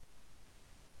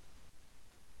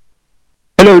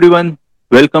Hello, everyone.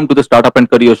 Welcome to the Startup and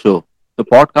Career Show, the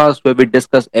podcast where we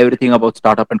discuss everything about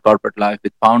startup and corporate life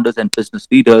with founders and business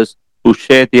leaders who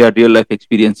share their real life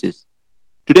experiences.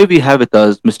 Today, we have with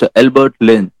us Mr. Albert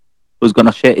Lin, who's going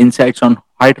to share insights on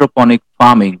hydroponic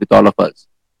farming with all of us.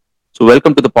 So,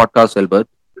 welcome to the podcast, Albert.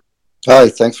 Hi,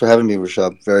 thanks for having me,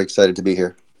 Rishab. Very excited to be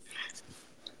here.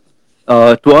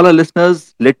 To all our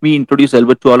listeners, let me introduce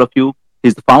Albert to all of you.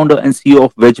 He's the founder and CEO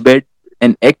of Vegbed,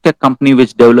 an tech company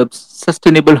which develops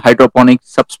sustainable hydroponic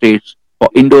substrates for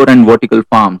indoor and vertical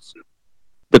farms.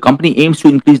 The company aims to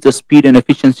increase the speed and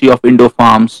efficiency of indoor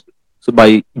farms so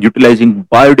by utilizing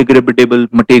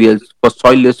biodegradable materials for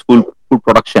soilless food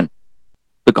production.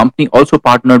 The company also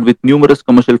partnered with numerous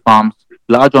commercial farms,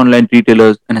 large online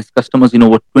retailers, and has customers in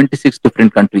over 26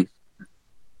 different countries.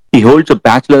 He holds a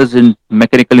bachelor's in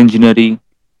mechanical engineering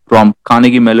from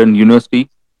Carnegie Mellon University,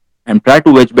 and prior to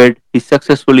Vegbed, he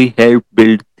successfully helped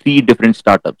build three different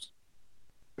startups.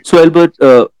 So, Albert,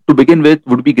 to begin with,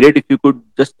 would be great if you could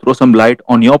just throw some light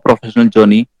on your professional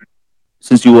journey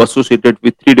since you were associated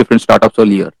with three different startups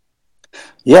earlier.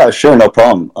 Yeah, sure, no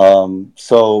problem.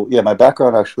 My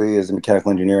background actually is in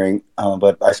mechanical engineering,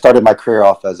 but I started my career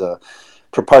off as a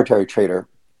proprietary trader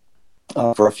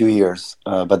for a few years,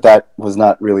 but that was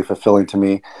not really fulfilling to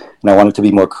me, and I wanted to be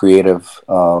more creative.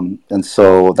 And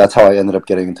so that's how I ended up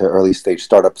getting into early stage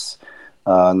startups.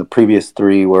 And the previous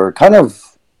three were kind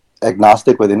of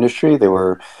agnostic with industry. They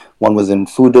were one was in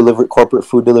food delivery, corporate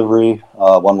food delivery.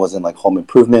 One was in like home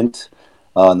improvement.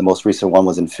 And the most recent one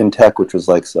was in fintech, which was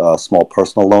like small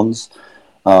personal loans.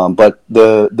 But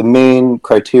the main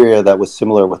criteria that was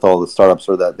similar with all the startups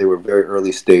were that they were very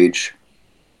early stage,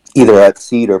 either at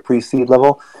seed or pre-seed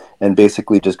level, and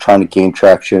basically just trying to gain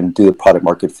traction, do the product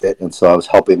market fit. And so I was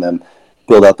helping them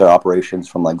build out their operations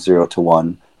from like 0 to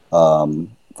 1,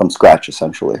 from scratch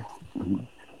essentially.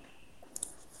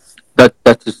 That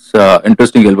is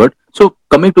interesting, Albert. So,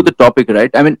 coming to the topic, right?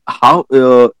 I mean, how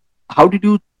did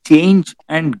you change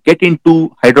and get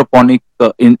into hydroponic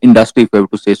industry, if I were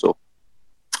to say so?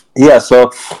 Yeah,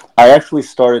 so I actually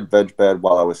started Vegbed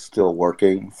while I was still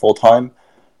working full time.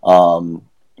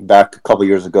 Back a couple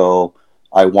years ago,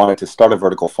 I wanted to start a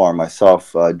vertical farm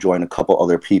myself, join a couple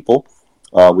other people.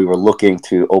 We were looking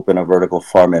to open a vertical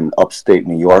farm in upstate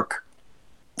New York.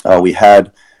 We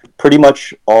had pretty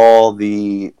much all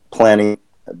the planning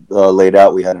laid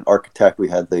out. We had an architect. We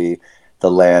had the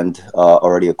land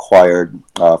already acquired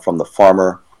from the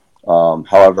farmer.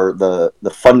 However,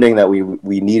 the funding that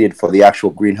we needed for the actual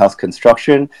greenhouse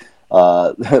construction,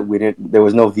 we didn't. There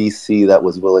was no VC that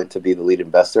was willing to be the lead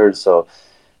investor. So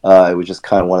it was just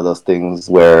kind of one of those things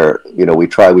where we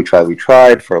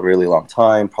tried for a really long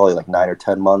time, probably like 9 or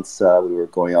 10 months. We were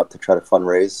going out to try to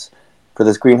fundraise for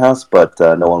this greenhouse, but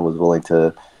no one was willing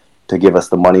to give us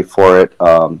the money for it.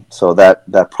 So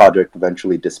that project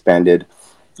eventually disbanded.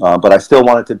 But I still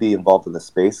wanted to be involved in the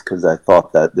space because I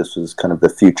thought that this was kind of the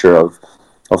future of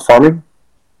farming.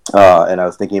 And I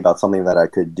was thinking about something that I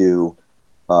could do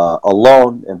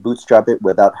alone and bootstrap it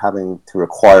without having to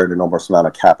require an enormous amount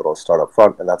of capital to start up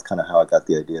front. And that's kind of how I got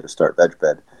the idea to start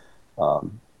Vegbed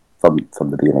from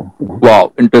the beginning.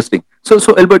 Wow, interesting. So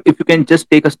Albert, if you can just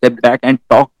take a step back and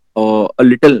talk a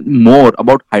little more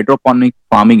about hydroponic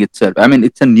farming itself. I mean,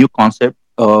 it's a new concept.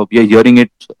 We are hearing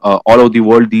it all over the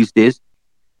world these days.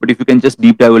 But if you can just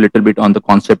deep dive a little bit on the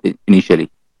concept initially.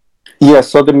 Yeah,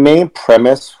 so the main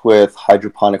premise with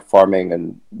hydroponic farming,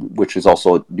 and which is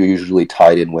also usually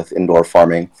tied in with indoor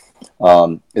farming,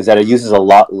 is that it uses a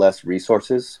lot less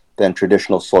resources than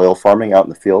traditional soil farming out in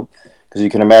the field. Because you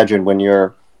can imagine when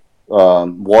you're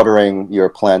watering your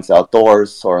plants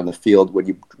outdoors or in the field, when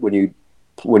you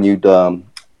when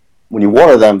you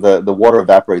water them, the water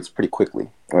evaporates pretty quickly,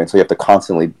 right? So you have to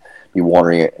constantly be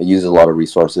watering it. It uses a lot of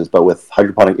resources. But with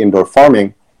hydroponic indoor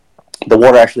farming, the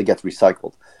water actually gets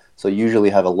recycled. So you usually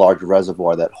have a large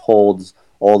reservoir that holds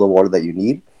all the water that you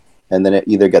need, and then it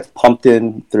either gets pumped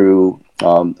in through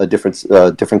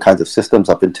different kinds of systems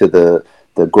up into the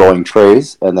growing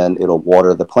trays, and then it'll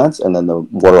water the plants, and then the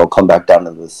water will come back down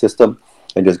into the system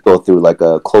and just go through like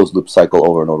a closed loop cycle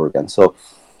over and over again. So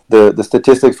the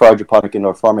statistics for hydroponic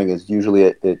indoor farming is usually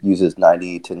it uses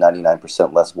 90 to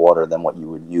 99% less water than what you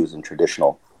would use in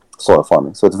traditional soil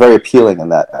farming. So it's very appealing in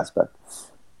that aspect.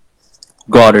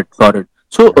 Got it. Got it.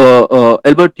 So,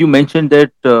 Albert, you mentioned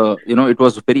that it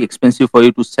was very expensive for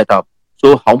you to set up.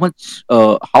 So,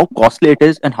 how costly it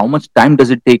is, and how much time does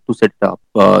it take to set it up?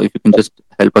 If you can just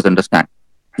help us understand.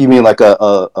 You mean like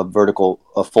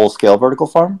a full scale vertical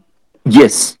farm?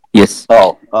 Yes. Yes.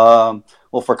 Well,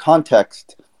 for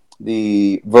context,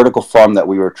 the vertical farm that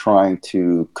we were trying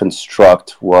to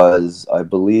construct was, I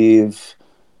believe,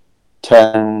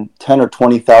 10 or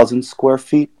 20,000 square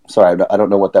feet. Sorry, I don't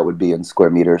know what that would be in square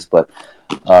meters, but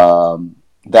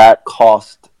that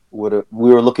cost we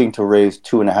were looking to raise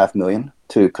 2.5 million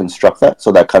to construct that.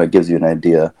 So that kind of gives you an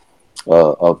idea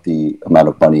of the amount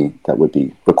of money that would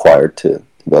be required to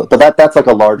develop. But that's like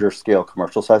a larger scale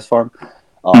commercial size farm.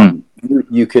 Hmm.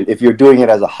 You could, if you're doing it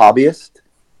as a hobbyist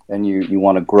and you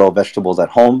want to grow vegetables at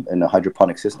home in a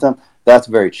hydroponic system, that's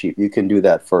very cheap. You can do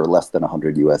that for less than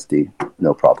 100 USD,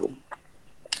 no problem.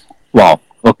 Wow.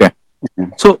 Okay.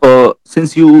 Mhm. So,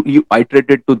 since you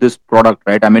iterated to this product,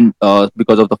 right? I mean,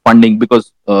 because of the funding,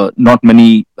 because not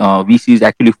many VCs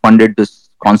actually funded this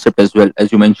concept as well,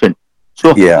 as you mentioned.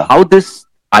 So, Yeah. how this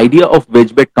idea of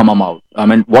Vegbed come about? I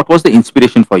mean, what was the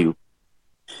inspiration for you?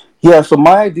 Yeah, so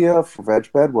my idea for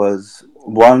Vegbed was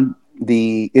one,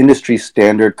 the industry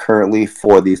standard currently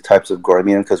for these types of growing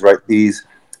medium, because right, these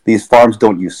farms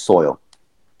don't use soil.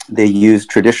 They use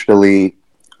traditionally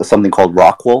something called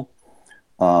rock wool,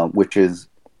 which is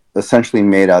essentially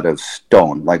made out of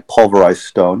stone, like pulverized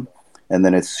stone, and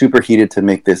then it's superheated to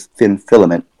make this thin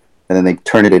filament, and then they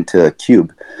turn it into a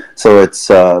cube. So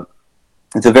it's a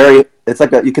very, it's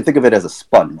like a, you can think of it as a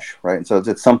sponge, right? So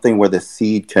it's something where the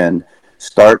seed can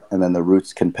start and then the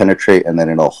roots can penetrate and then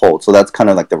it'll hold. So that's kind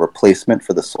of like the replacement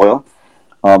for the soil.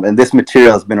 And this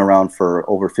material has been around for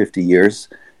over 50 years.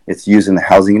 It's used in the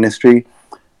housing industry,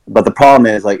 but the problem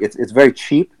is like it's very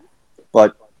cheap,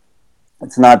 but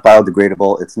it's not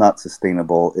biodegradable. It's not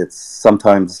sustainable. It's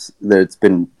sometimes it's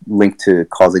been linked to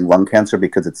causing lung cancer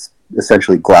because it's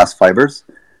essentially glass fibers.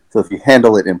 So if you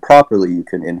handle it improperly, you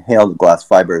can inhale the glass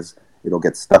fibers. It'll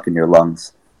get stuck in your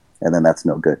lungs, and then that's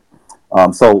no good.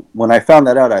 So when I found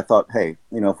that out, I thought, hey,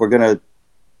 if we're gonna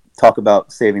talk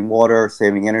about saving water,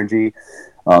 saving energy,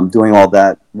 doing all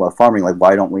that while farming, like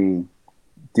why don't we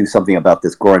do something about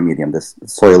this growing medium, this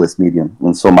soilless medium?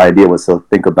 And so my idea was to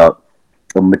think about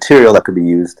a material that could be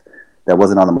used that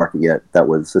wasn't on the market yet, that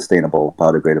was sustainable,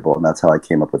 biodegradable, and that's how I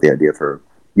came up with the idea for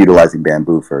utilizing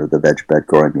bamboo for the veg bed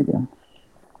growing medium.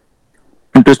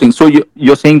 Interesting. So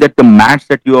you're saying that the mats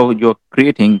that you're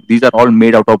creating, these are all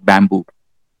made out of bamboo.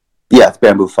 Yeah, it's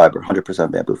bamboo fiber, 100%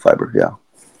 bamboo fiber. Yeah.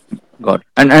 God.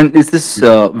 And is this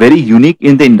very unique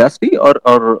in the industry, or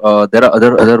there are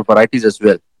other varieties as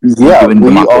well Yeah, given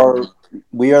the market?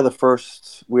 we are the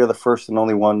first and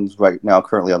only ones right now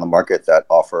currently on the market that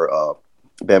offer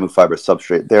bamboo fiber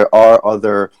substrate. There are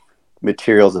other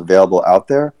materials available out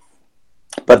there,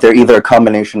 but they're either a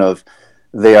combination of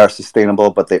they are sustainable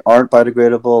but they aren't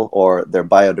biodegradable, or they're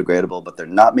biodegradable but they're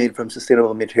not made from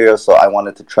sustainable materials. So I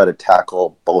wanted to try to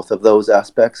tackle both of those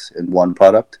aspects in one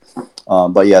product.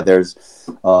 But yeah, there's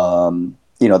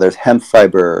hemp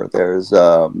fiber, there's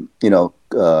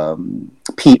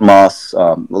peat moss,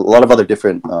 a lot of other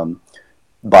different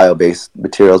bio-based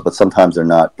materials, but sometimes they're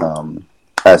not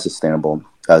as sustainable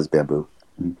as bamboo.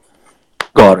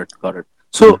 Got it. Got it.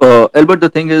 So, Albert, the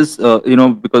thing is,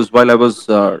 because while I was,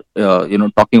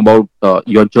 talking about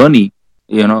your journey,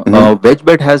 Mm-hmm.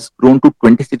 Vegbed has grown to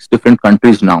 26 different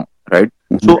countries now, right?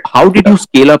 Mm-hmm. So, how did Yeah. you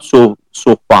scale up so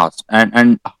fast,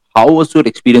 and how was your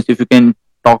experience? If you can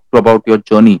talk about your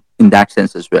journey in that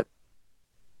sense as well.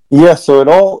 Yeah.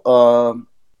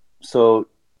 So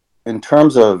in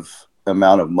terms of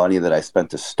amount of money that I spent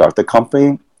to start the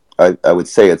company, I would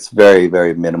say it's very,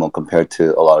 very minimal compared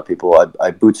to a lot of people.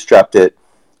 I bootstrapped it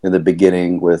in the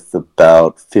beginning with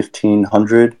about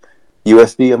 1,500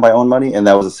 USD of my own money, and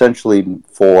that was essentially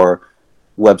for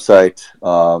website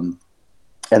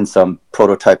and some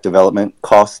prototype development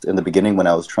cost in the beginning when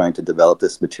I was trying to develop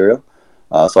this material.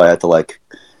 So I had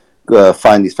to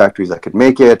find these factories that could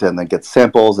make it, and then get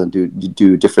samples and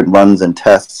do different runs and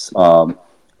tests.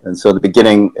 And so in the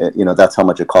beginning, that's how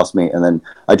much it cost me. And then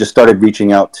I just started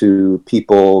reaching out to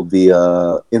people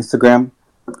via Instagram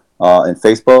and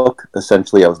Facebook.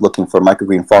 Essentially, I was looking for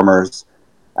microgreen farmers,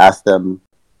 asked them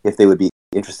if they would be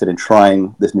interested in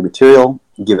trying this new material,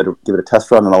 give it a test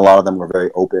run, and a lot of them were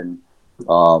very open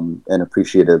and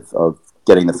appreciative of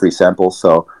getting the free samples.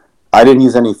 So I didn't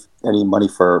use any money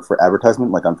for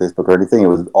advertisement like on Facebook or anything. It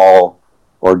was all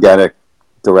organic,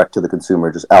 direct to the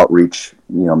consumer, just outreach,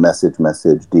 message,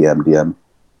 DM.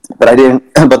 But I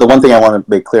didn't. But the one thing I want to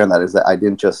make clear on that is that I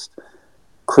didn't just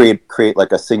create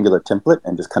like a singular template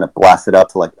and just kind of blast it out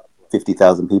to like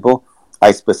 50,000 people.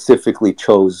 I specifically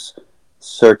chose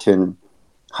certain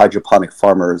hydroponic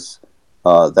farmers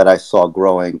that I saw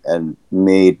growing and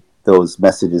made those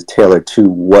messages tailored to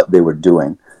what they were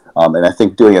doing. And I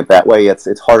think doing it that way,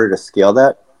 it's harder to scale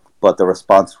that, but the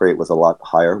response rate was a lot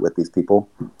higher with these people.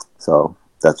 So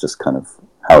that's just kind of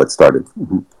how it started.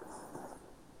 Mm-hmm.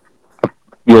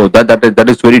 Yo, that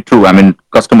is very true. I mean,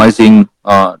 customizing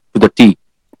to the T.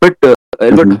 But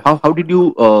Albert, Hmm. how did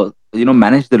you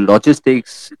manage the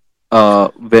logistics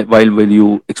while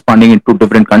you expanding into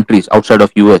different countries outside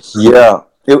of US? Yeah,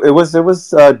 it was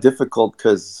difficult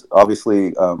because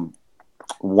obviously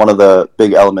one of the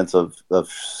big elements of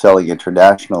selling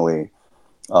internationally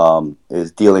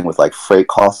is dealing with like freight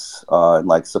costs and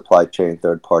like supply chain,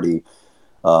 third party.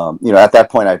 At that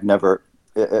point, I've never.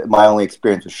 My only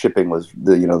experience with shipping was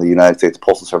the United States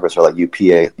Postal Service or like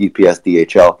UPS,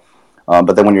 DHL.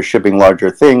 But then when you're shipping larger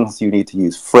things, you need to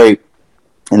use freight.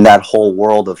 In that whole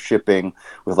world of shipping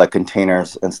with like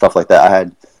containers and stuff like that, I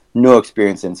had no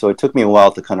experience in. So it took me a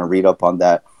while to kind of read up on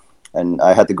that, and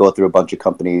I had to go through a bunch of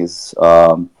companies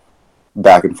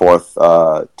back and forth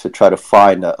to try to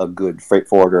find a good freight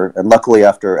forwarder. And luckily,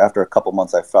 after a couple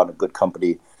months, I found a good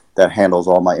company that handles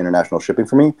all my international shipping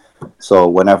for me. So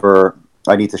whenever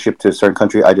I need to ship to a certain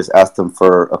country, I just ask them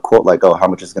for a quote like, "Oh, how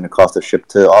much is it going to cost to ship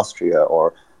to Austria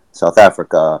or South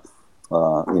Africa,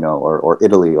 or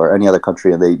Italy or any other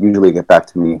country?" And they usually get back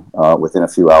to me within a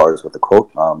few hours with a quote,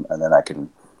 and then I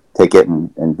can take it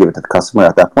and give it to the customer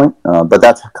at that point. But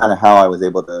that's kind of how I was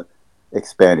able to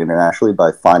expand internationally,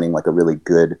 by finding like a really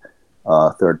good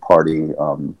third party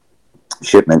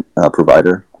shipment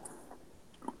provider.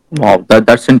 Wow,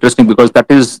 that's interesting because that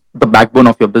is the backbone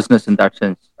of your business in that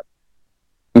sense.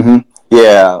 Hmm.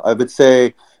 Yeah, I would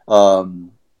say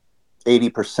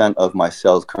 80% of my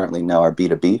sales currently now are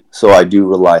B2B. So I do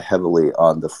rely heavily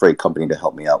on the freight company to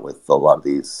help me out with a lot of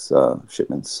these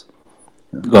shipments.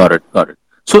 Got it, got it.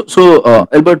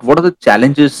 Albert, what are the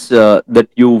challenges that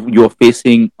you're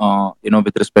facing,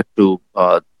 with respect to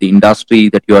the industry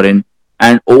that you are in,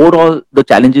 and overall the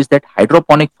challenges that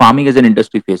hydroponic farming as an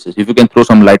industry faces? If you can throw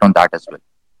some light on that as well.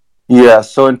 Yeah,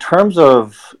 so in terms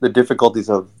of the difficulties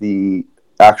of the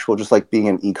actual, just like being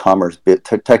an e-commerce bit,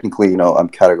 technically, I'm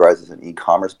categorized as an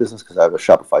e-commerce business because I have a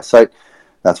Shopify site.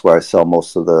 That's where I sell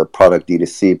most of the product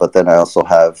D2C. But then I also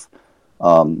have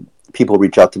people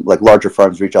reach out to, like larger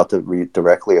firms reach out to me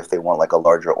directly if they want like a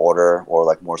larger order or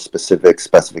like more specific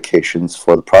specifications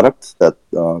for the product that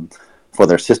for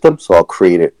their system. So I'll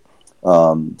create it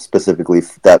specifically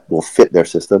that will fit their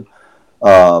system.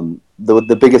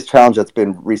 The biggest challenge that's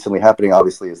been recently happening,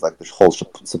 obviously, is like this whole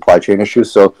supply chain issue.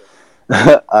 So,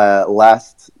 toward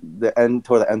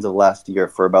the ends of last year,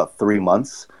 for about 3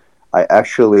 months, I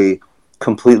actually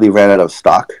completely ran out of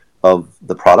stock of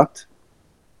the product,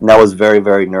 and that was very,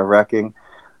 very nerve wracking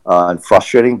and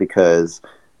frustrating because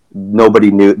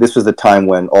nobody knew. This was the time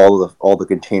when all the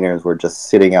containers were just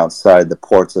sitting outside the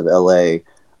ports of LA,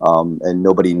 and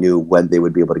nobody knew when they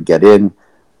would be able to get in.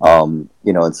 And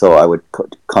so I would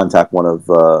contact one of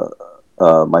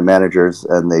my managers,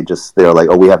 and they're like,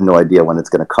 "Oh, we have no idea when it's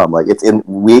going to come. Like it's in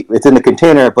the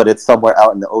container, but it's somewhere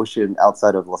out in the ocean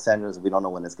outside of Los Angeles. We don't know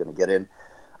when it's going to get in."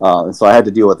 And so I had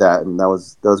to deal with that, and that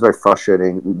was very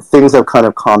frustrating. Things have kind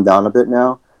of calmed down a bit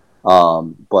now,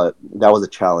 but that was a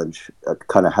challenge,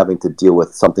 kind of having to deal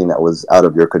with something that was out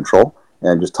of your control,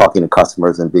 and just talking to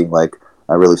customers and being like,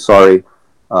 "I'm really sorry.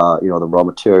 The raw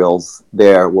materials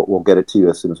there. We'll get it to you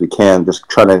as soon as we can." Just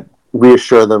trying to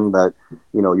reassure them that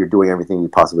you're doing everything you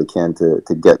possibly can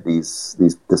to get this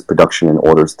production and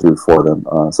orders through for them.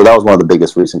 So that was one of the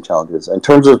biggest recent challenges. In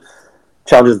terms of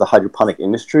challenges of the hydroponic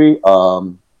industry,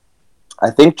 I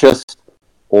think just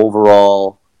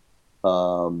overall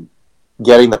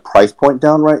getting the price point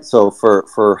down right. So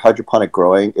for hydroponic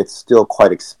growing, it's still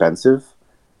quite expensive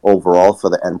overall for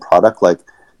the end product. Like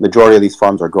majority of these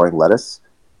farms are growing lettuce,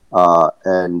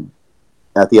 and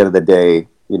at the end of the day,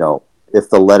 if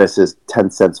the lettuce is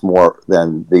 10 cents more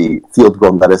than the field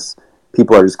grown lettuce,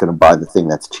 people are just going to buy the thing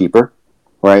that's cheaper,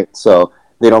 right? So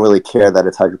they don't really care that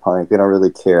it's hydroponic. They don't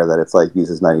really care that it's like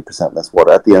uses 90% less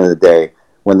water. At the end of the day,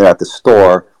 when they're at the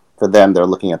store, for them, they're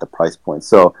looking at the price point.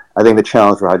 So I think the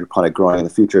challenge for hydroponic growing in the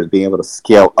future is being able to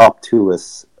scale up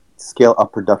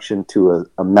production to an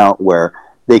amount where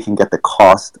they can get the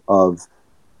cost of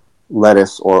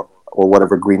lettuce or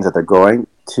whatever greens that they're growing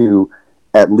to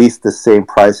at least the same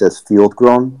price as field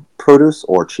grown produce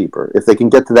or cheaper. If they can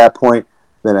get to that point,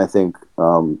 then I think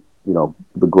the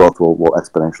growth will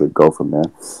exponentially go from there.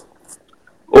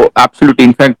 Oh, absolutely.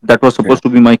 In fact, that was Yeah. supposed to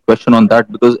be my question on that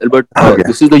because, Albert, Okay.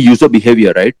 this is the user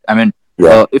behavior, right? I mean,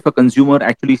 Yeah. if a consumer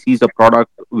actually sees a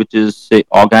product which is, say,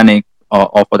 organic,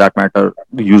 or for that matter,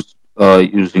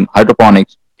 using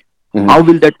hydroponics, Hmm. how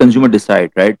will that consumer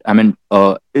decide, right? I mean,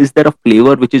 is there a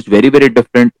flavor which is very, very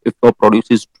different if a produce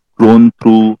is grown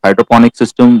through hydroponic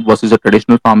system versus a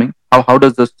traditional farming? How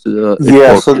does this it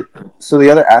Yeah. work? So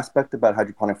the other aspect about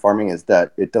hydroponic farming is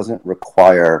that it doesn't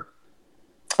require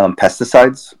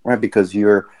pesticides, right? Because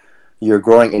you're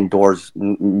growing indoors,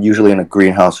 usually in a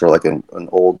greenhouse or like an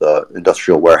old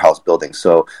industrial warehouse building.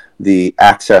 So the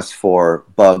access for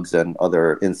bugs and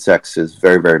other insects is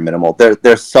very, very minimal.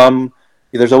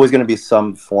 There's always going to be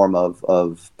some form of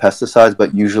pesticides,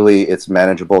 but usually it's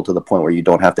manageable to the point where you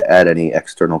don't have to add any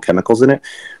external chemicals in it.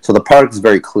 So the product is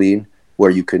very clean,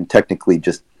 where you can technically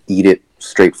just eat it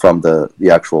straight from the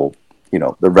actual,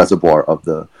 the reservoir of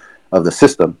the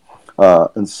system.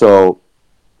 And so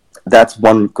that's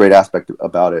one great aspect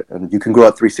about it. And you can grow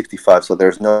at 365, so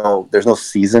there's no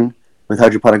season with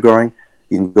hydroponic growing.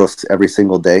 You can grow every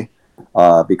single day,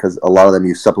 because a lot of them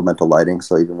use supplemental lighting.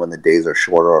 So even when the days are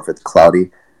shorter or if it's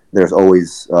cloudy, there's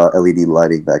always LED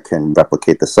lighting that can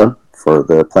replicate the sun for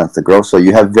the plants to grow. So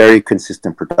you have very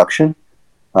consistent production.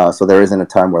 So there isn't a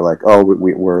time where, like, oh,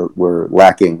 we're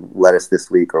lacking lettuce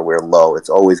this week, or we're low. It's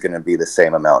always going to be the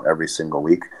same amount every single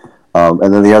week.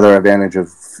 And then the other advantage of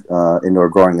indoor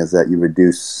growing is that you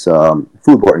reduce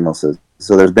foodborne illnesses.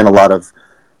 So there's been a lot of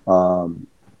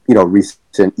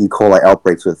recent E. coli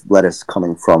outbreaks with lettuce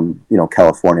coming from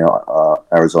California,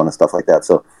 Arizona, stuff like that.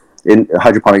 So in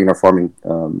hydroponic indoor farming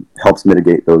helps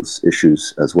mitigate those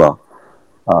issues as well.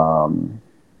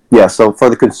 Yeah. So for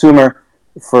the consumer,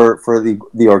 for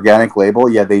the organic label,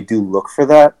 yeah, they do look for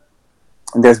that.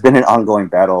 And there's been an ongoing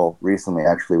battle recently,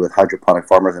 actually, with hydroponic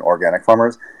farmers and organic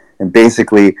farmers. And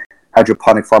basically,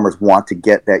 hydroponic farmers want to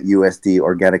get that USD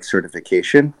organic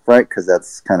certification, right? Because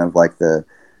that's kind of like the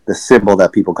symbol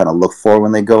that people kind of look for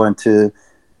when they go into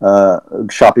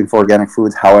shopping for organic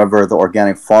foods. However, the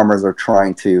organic farmers are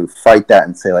trying to fight that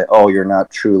and say, like, oh, you're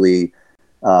not truly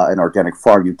an organic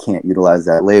farm. You can't utilize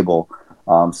that label.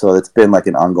 So it's been like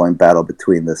an ongoing battle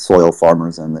between the soil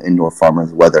farmers and the indoor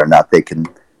farmers, whether or not they can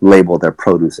label their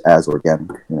produce as organic.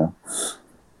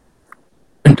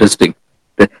 Interesting.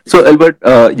 So, Albert,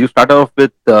 you start off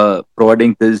with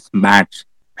providing this match.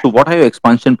 So, what are your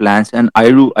expansion plans, and are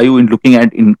you looking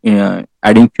at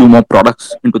adding few more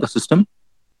products into the system?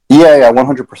 Yeah,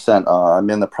 100%. I'm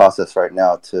in the process right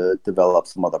now to develop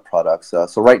some other products.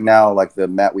 So right now, like the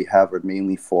mat we have are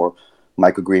mainly for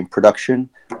microgreen production,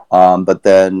 but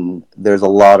then there's a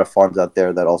lot of farms out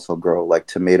there that also grow like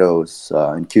tomatoes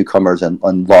and cucumbers and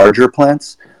larger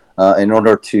plants. In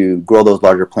order to grow those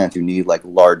larger plants, you need like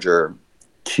larger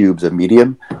cubes of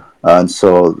medium. And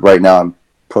so right now I'm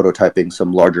prototyping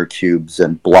some larger cubes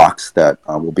and blocks that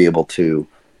will be able to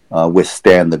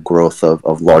withstand the growth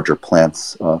of larger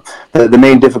plants. The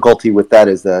main difficulty with that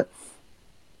is that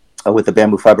with the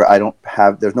bamboo fiber,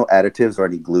 there's no additives or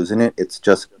any glues in it. It's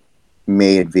just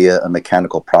made via a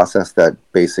mechanical process that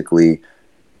basically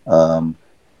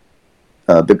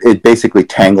it basically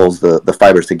tangles the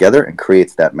fibers together and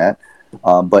creates that mat.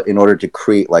 But in order to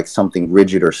create like something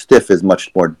rigid or stiff is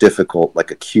much more difficult,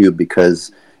 like a cube,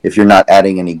 because if you're not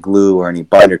adding any glue or any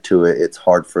binder to it, it's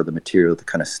hard for the material to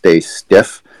kind of stay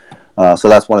stiff. So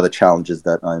that's one of the challenges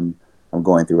that I'm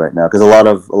going through right now, because a lot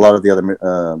of the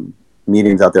other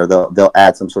mediums out there, they'll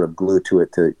add some sort of glue to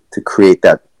it to create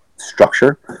that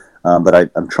structure.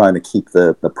 But I'm trying to keep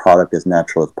the product as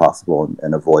natural as possible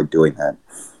and avoid doing that.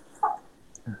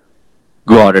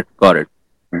 Got it. Got it.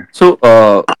 So,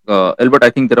 Albert, I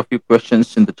think there are a few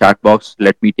questions in the chat box.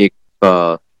 Let me take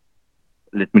Oh,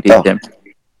 them.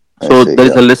 I So see. there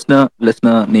is Yeah. a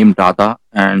listener named Radha,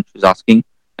 and she's asking,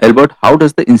 Albert, how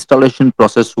does the installation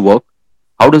process work?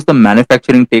 How does the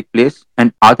manufacturing take place?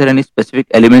 And are there any specific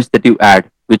elements that you add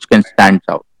which can stand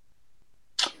out?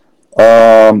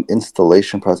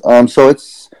 Installation process. So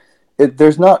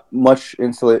there's not much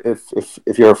install.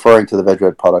 If you're referring to the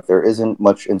Vegbed product, there isn't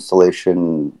much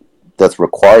installation that's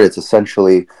required. It's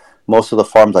essentially most of the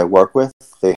farms I work with,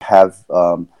 they have.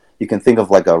 You can think of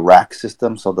like a rack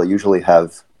system. So they'll usually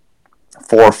have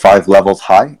 4 or 5 levels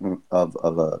high of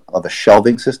a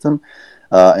shelving system,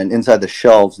 and inside the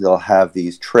shelves they'll have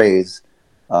these trays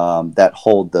that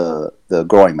hold the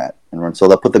growing mat. And so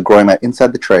they'll put the growing mat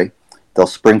inside the tray. They'll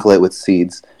sprinkle it with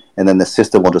seeds, and then the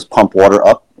system will just pump water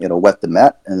up. It'll wet the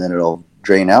mat, and then it'll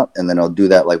drain out, and then it'll do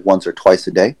that like once or twice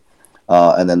a day,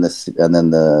 and then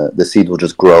the seeds will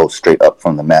just grow straight up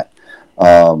from the mat.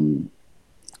 Um,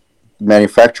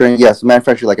 Manufacturing, yes,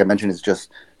 manufacturing, like I mentioned, is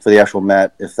just for the actual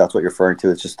mat. If that's what you're referring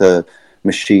to, it's just a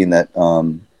machine that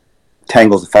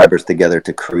tangles the fibers together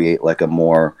to create like a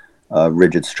more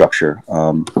rigid structure.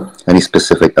 Any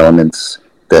specific elements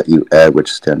that you add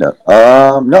which stand out?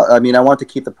 No, I mean I want to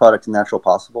keep the product natural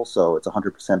possible, so it's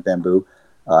 100% bamboo.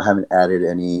 I haven't added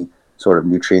any sort of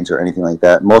nutrients or anything like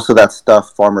that. Most of that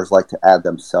stuff farmers like to add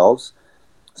themselves.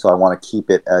 So I want to keep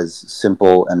it as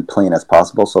simple and plain as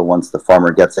possible. So once the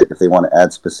farmer gets it, if they want to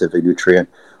add specific nutrient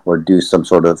or do some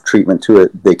sort of treatment to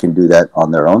it, they can do that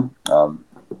on their own.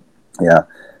 Yeah.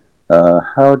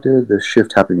 How did the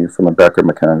shift happen from a background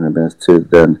mechanic to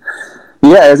then?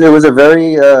 Yeah, it was a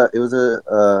very, it was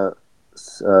a,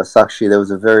 Sakshi, there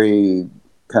was a very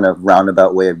kind of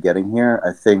roundabout way of getting here.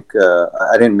 I think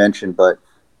I didn't mention, but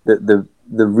the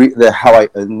how I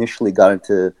initially got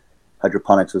into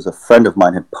hydroponics was a friend of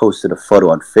mine had posted a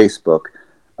photo on Facebook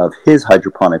of his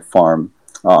hydroponic farm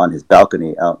on his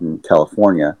balcony out in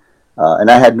California.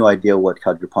 And I had no idea what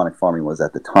hydroponic farming was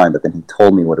at the time, but then he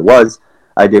told me what it was.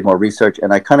 I did more research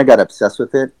and I kind of got obsessed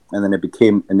with it. And then it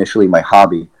became initially my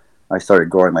hobby. I started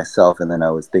growing myself, and then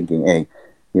I was thinking, hey,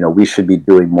 we should be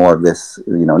doing more of this,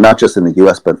 not just in the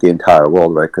US, but the entire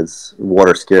world, right? Because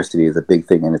water scarcity is a big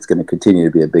thing and it's going to continue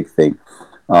to be a big thing.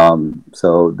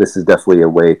 So this is definitely a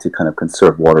way to kind of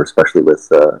conserve water, especially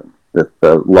with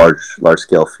large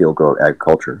scale field grown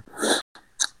agriculture.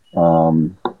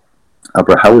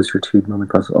 Albert, how was your team building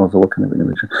process? Also, what kind of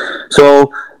innovation?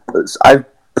 So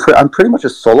I'm pretty much a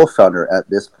solo founder at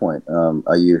this point,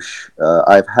 Ayush.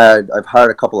 I've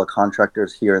hired a couple of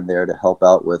contractors here and there to help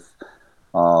out with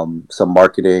some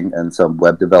marketing and some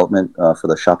web development for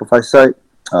the Shopify site.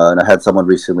 And I had someone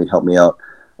recently help me out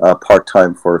part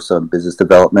time for some business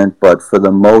development. But for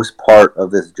the most part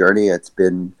of this journey, it's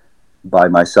been by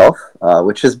myself,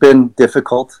 which has been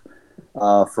difficult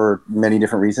for many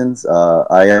different reasons.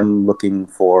 I am looking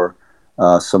for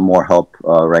some more help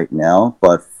right now,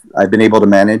 but I've been able to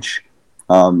manage.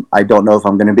 I don't know if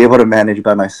I'm going to be able to manage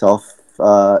by myself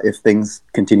if things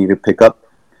continue to pick up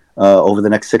over the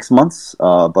next 6 months,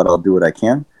 but I'll do what I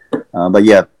can. But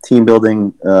yeah, team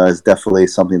building is definitely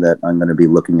something that I'm going to be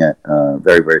looking at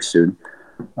very, very soon.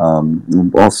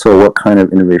 Also, what kind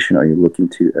of innovation are you looking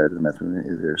to add to the method?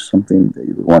 Is there something that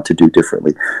you want to do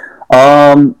differently?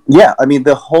 Yeah, I mean,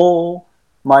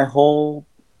 my whole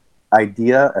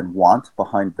idea and want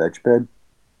behind Vegbed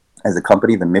as a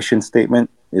company, the mission statement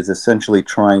is essentially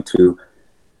trying to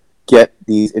get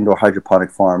these indoor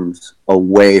hydroponic farms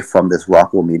away from this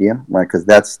rock wool medium, right? Because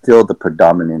that's still the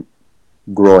predominant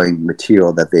growing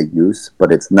material that they use,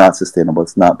 but it's not sustainable,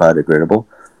 it's not biodegradable.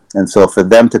 And so for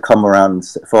them to come around,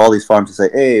 for all these farms to say,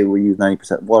 hey, we use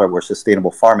 90% water, we're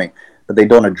sustainable farming, but they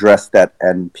don't address that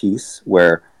end piece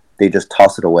where they just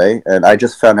toss it away. And I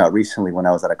just found out recently when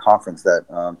I was at a conference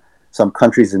that some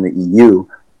countries in the EU,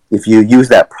 if you use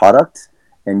that product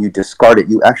and you discard it,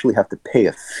 you actually have to pay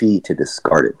a fee to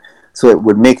discard it. So it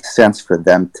would make sense for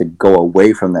them to go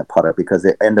away from that product because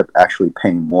they end up actually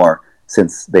paying more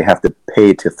since they have to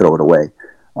pay to throw it away.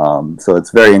 So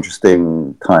it's a very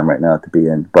interesting time right now to be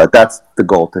in. But that's the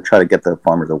goal, to try to get the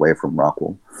farmers away from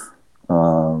rockwool.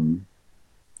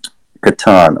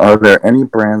 Catan, are there any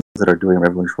brands that are doing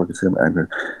revolutionary consumer agri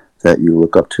that you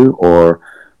look up to or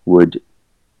would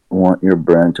want your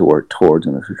brand to work towards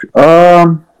in the future?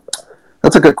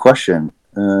 That's a good question.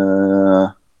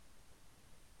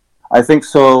 I think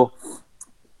so.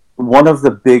 One of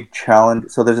the big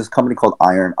challenges. So there's this company called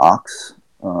Iron Ox,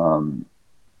 and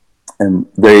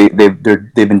they've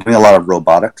been doing a lot of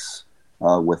robotics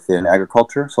within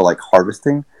agriculture. So like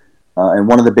harvesting, and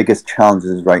one of the biggest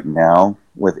challenges right now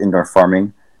with indoor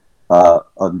farming,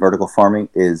 on vertical farming,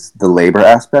 is the labor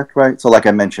aspect, right? So like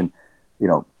I mentioned,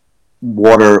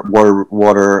 water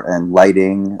and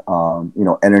lighting,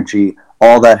 energy,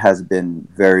 all that has been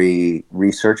very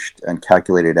researched and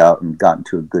calculated out and gotten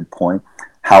to a good point.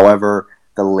 However,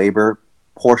 the labor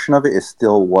portion of it is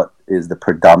still what is the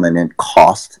predominant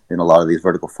cost in a lot of these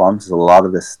vertical farms. A lot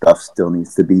of this stuff still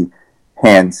needs to be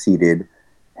hand seeded,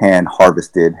 hand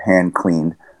harvested, hand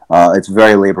cleaned. It's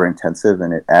very labor intensive,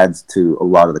 and it adds to a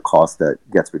lot of the cost that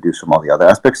gets reduced from all the other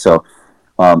aspects. So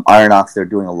Iron Ox, they're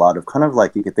doing a lot of kind of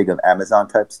like, you could think of Amazon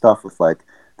type stuff with like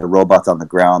the robots on the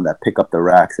ground that pick up the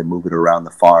racks and move it around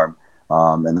the farm,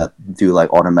 and that do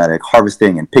like automatic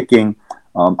harvesting and picking.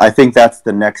 I think that's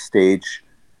the next stage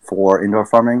for indoor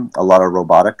farming. A lot of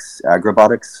robotics,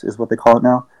 agrobotics is what they call it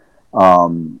now,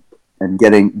 and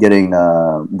getting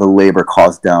the labor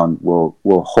cost down will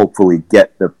hopefully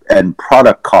get the end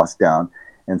product cost down,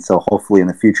 and so hopefully in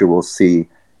the future we'll see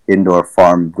indoor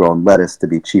farm grown lettuce to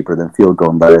be cheaper than field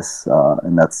grown lettuce,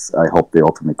 and that's, I hope, the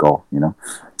ultimate goal.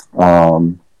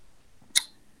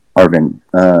 Arvin,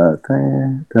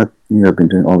 that you have been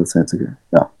doing all the science again.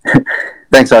 No,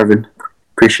 thanks, Arvin.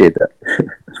 Appreciate that.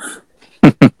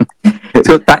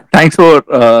 So thanks for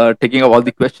taking up all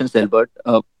the questions, Albert.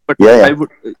 But Yeah. I would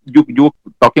you were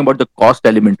talking about the cost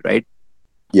element, right?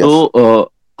 Yes.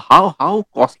 So how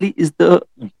costly is the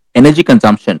energy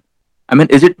consumption? I mean,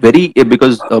 is it very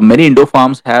because many indoor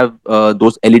farms have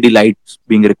those LED lights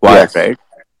being required, Yes, right?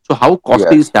 So how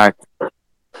costly is yes. that?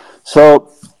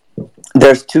 So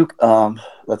there's two.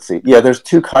 Let's see. Yeah, there's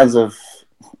two kinds of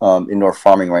indoor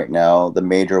farming right now. The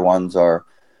major ones are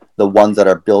the ones that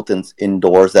are built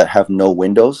indoors that have no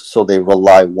windows, so they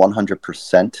rely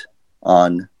 100%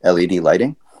 on LED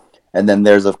lighting. And then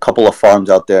there's a couple of farms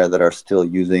out there that are still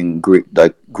using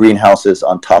like greenhouses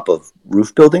on top of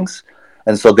roof buildings,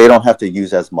 and so they don't have to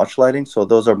use as much lighting. So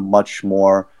those are much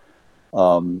more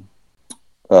um,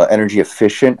 energy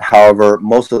efficient. However,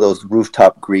 most of those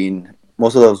rooftop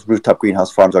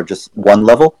greenhouse farms are just one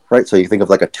level, right? So you think of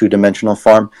like a two-dimensional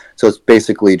farm. So it's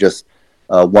basically just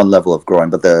one level of growing.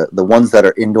 But the ones that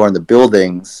are indoor in the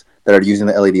buildings that are using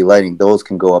the LED lighting, those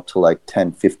can go up to like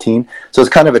 10, 15. So it's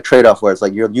kind of a trade-off where it's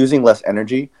like you're using less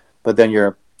energy, but then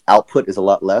your output is a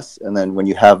lot less. And then when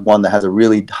you have one that has a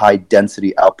really high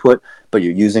density output, but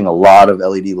you're using a lot of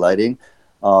LED lighting,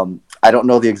 I don't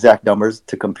know the exact numbers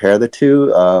to compare the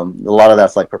two. A lot of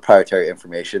that's like proprietary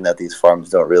information that these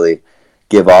farms don't really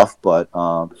give off. But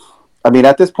I mean,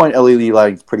 at this point, LED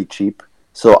lighting is pretty cheap,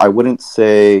 so I wouldn't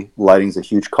say lighting is a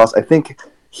huge cost. I think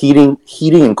heating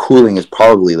and cooling is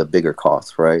probably the bigger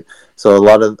cost, right? So a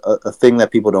lot of a thing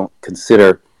that people don't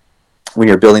consider when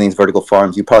you're building these vertical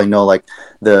farms, you probably know like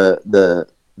the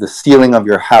ceiling of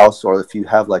your house, or if you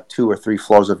have like 2 or 3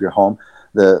 floors of your home,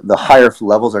 the higher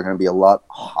levels are going to be a lot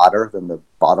hotter than the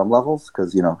bottom levels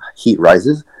because heat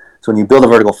rises. So when you build a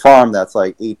vertical farm that's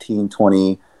like 18,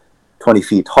 20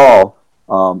 feet tall,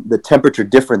 the temperature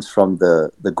difference from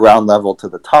the ground level to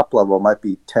the top level might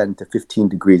be 10 to 15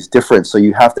 degrees different. So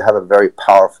you have to have a very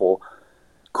powerful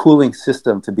cooling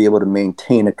system to be able to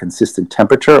maintain a consistent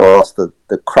temperature, or else the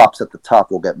crops at the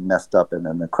top will get messed up and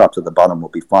then the crops at the bottom will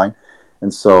be fine.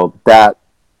 And so that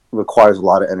requires a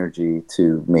lot of energy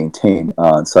to maintain.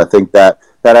 So I think that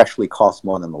actually costs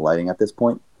more than the lighting at this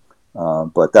point.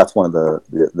 But that's one of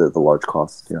the large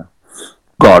costs. Yeah.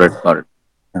 Got it, got it.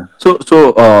 Yeah.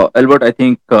 So, Albert, I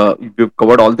think we've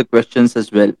covered all the questions as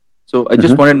well. So I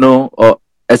just Mm-hmm. want to know,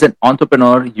 as an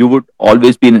entrepreneur, you would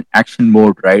always be in action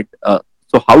mode, right?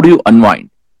 So how do you unwind?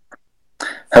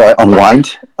 How I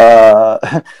unwind?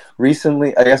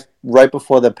 Recently, I guess right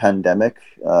before the pandemic,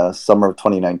 summer of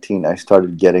 2019, I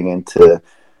started getting into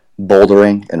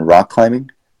bouldering and rock climbing.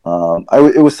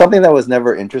 It was something that was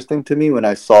never interesting to me when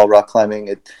I saw rock climbing.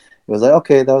 It was like,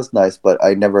 okay, that was nice, but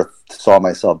I never saw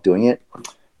myself doing it.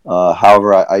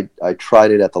 However, I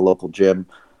tried it at the local gym,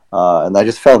 and I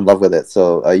just fell in love with it.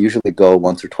 So I usually go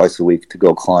once or twice a week to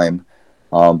go climb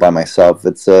by myself.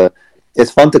 It's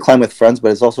fun to climb with friends,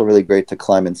 but it's also really great to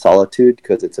climb in solitude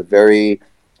because it's a very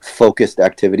focused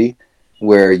activity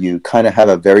where you kind of have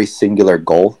a very singular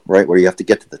goal, right? Where you have to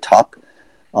get to the top.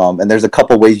 And there's a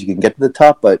couple ways you can get to the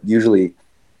top, but usually,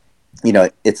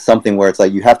 it's something where it's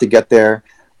like you have to get there,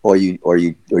 or you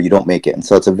don't make it. And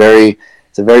so it's a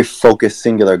very focused,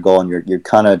 singular goal, and you're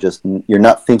kind of just you're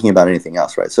not thinking about anything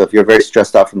else, right? So if you're very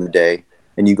stressed out from the day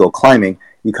and you go climbing,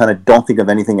 you kind of don't think of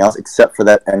anything else except for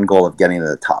that end goal of getting to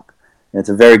the top. And it's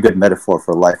a very good metaphor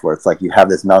for life, where it's like you have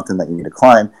this mountain that you need to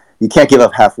climb. You can't give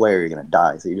up halfway, or you're going to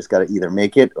die. So you just got to either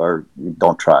make it or you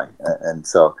don't try. And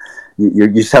so you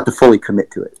just have to fully commit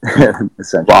to it,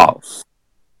 essentially. Wow,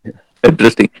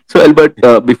 interesting. So,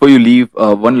 Albert, before you leave,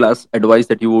 one last advice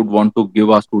that you would want to give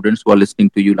our students who are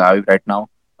listening to you live right now,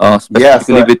 Yeah,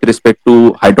 specifically so with respect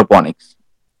to hydroponics.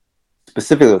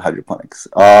 specifically with hydroponics.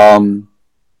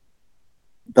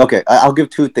 Okay, I'll give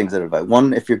two things of advice.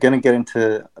 One, if you're going to get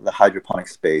into the hydroponic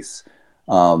space,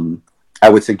 um, I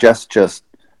would suggest just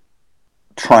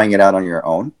trying it out on your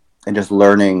own and just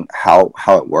learning how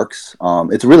it works.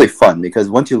 It's really fun because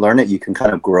once you learn it, you can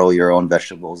kind of grow your own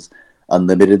vegetables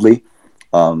unlimitedly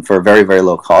for a very, very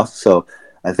low cost. So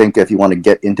I think if you want to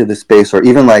get into the space, or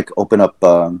even like open up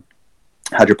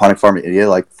hydroponic farm in India,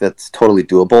 like that's totally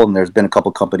doable. And there's been a couple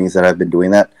companies that have been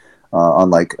doing that on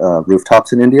like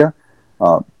rooftops in India.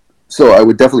 Um, so I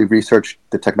would definitely research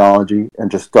the technology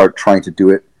and just start trying to do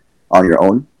it on your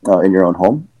own in your own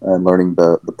home and learning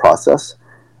the process.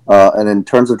 And in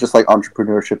terms of just like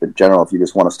entrepreneurship in general, if you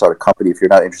just want to start a company, if you're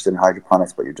not interested in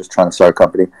hydroponics but you're just trying to start a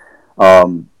company,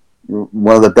 um,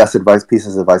 one of the best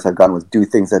pieces of advice I've gotten was do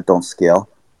things that don't scale.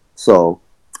 So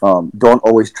don't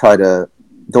always try to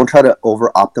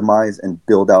over optimize and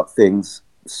build out things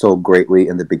so greatly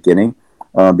in the beginning,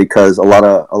 because a lot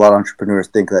of entrepreneurs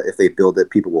think that if they build it,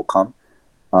 people will come.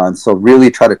 And so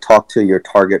really try to talk to your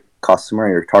target customer,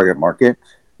 your target market,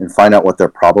 and find out what their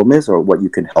problem is or what you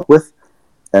can help with,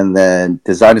 and then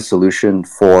design a solution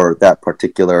for that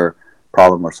particular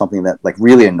problem or something that like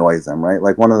really annoys them, right?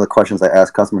 Like one of the questions I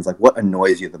ask customers, like, what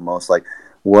annoys you the most? Like,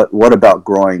 what about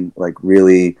growing like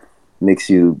really makes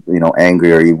you, you know,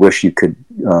 angry, or you wish you could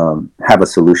have a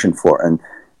solution for? And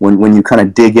when you kind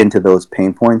of dig into those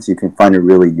pain points, you can find a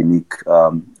really unique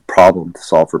problem to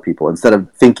solve for people. Instead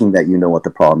of thinking that you know what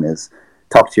the problem is,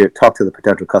 talk to the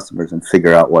potential customers and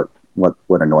figure out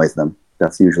what annoys them.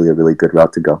 That's usually a really good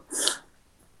route to go.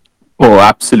 Oh,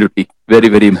 absolutely. Very,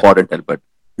 very important, Albert.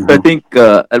 So I Mm-hmm. think,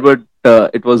 Albert,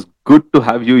 it was good to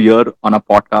have you here on a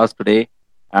podcast today.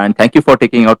 And thank you for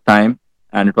taking out time.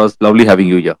 And it was lovely having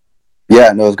you here.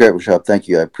 Yeah, no, it was great, Rashab. Thank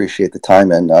you. I appreciate the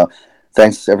time, and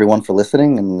thanks everyone for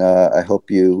listening. And I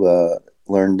hope you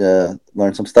learned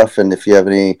some stuff. And if you have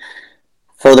any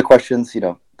further questions, you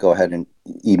know, go ahead and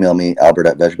email me,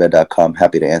 albert@vegbed.com.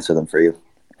 Happy to answer them for you.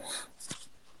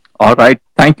 All right.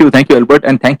 Thank you. Thank you, Albert.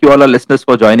 And thank you, all our listeners,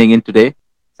 for joining in today.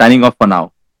 Signing off for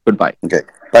now. Goodbye. Okay,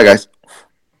 bye, guys.